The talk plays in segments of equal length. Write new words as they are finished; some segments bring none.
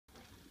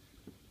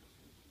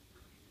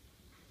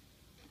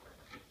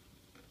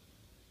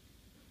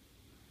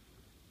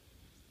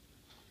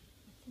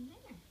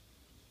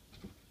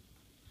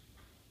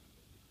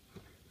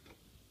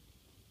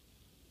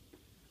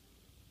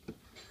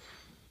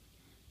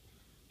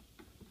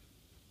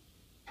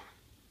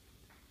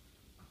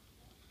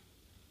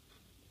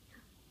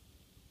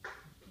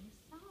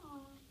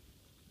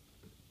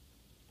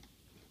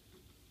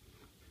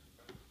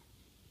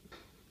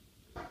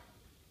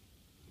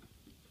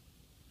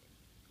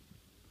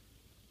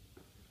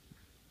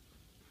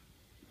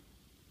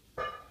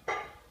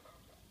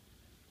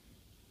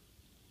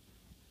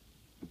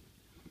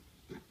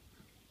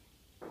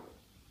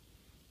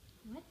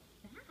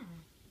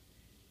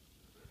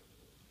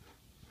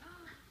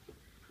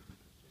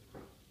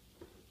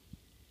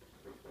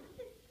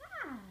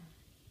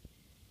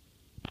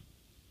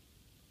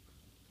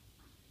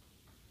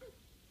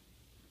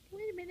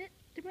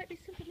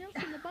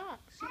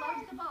She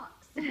loves the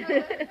box.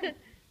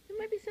 There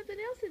might be something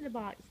else in the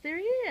box. There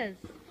is.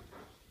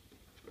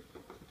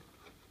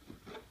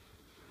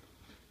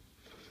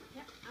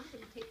 Yep, I'm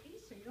going to take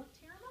these so you don't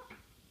tear them up.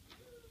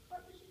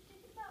 What was you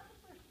thinking about the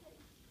birthday?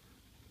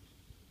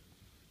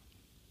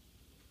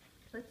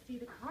 Let's see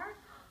the card.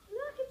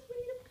 Look, it's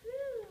Winnie the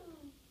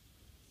Pooh.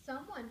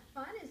 Someone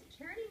fun is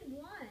turning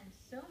 1.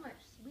 So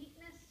much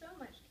sweetness, so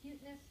much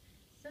cuteness,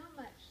 so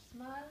much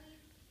smiley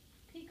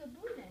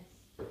peekaboo-ness.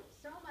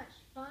 So much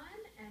fun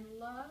and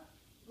love,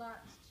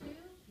 lots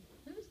too.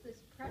 Who's this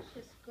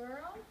precious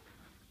girl?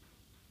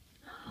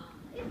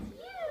 It's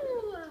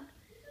you!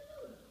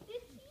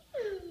 It's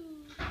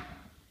you!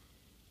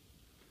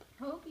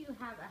 Hope you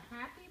have a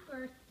happy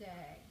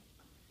birthday.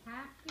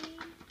 Happy,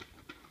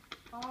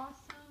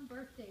 awesome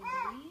birthday,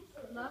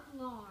 Louise. Love,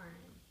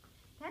 Lauren.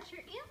 That's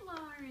your Aunt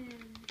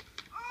Lauren.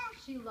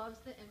 She loves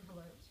the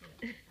envelope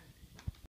too.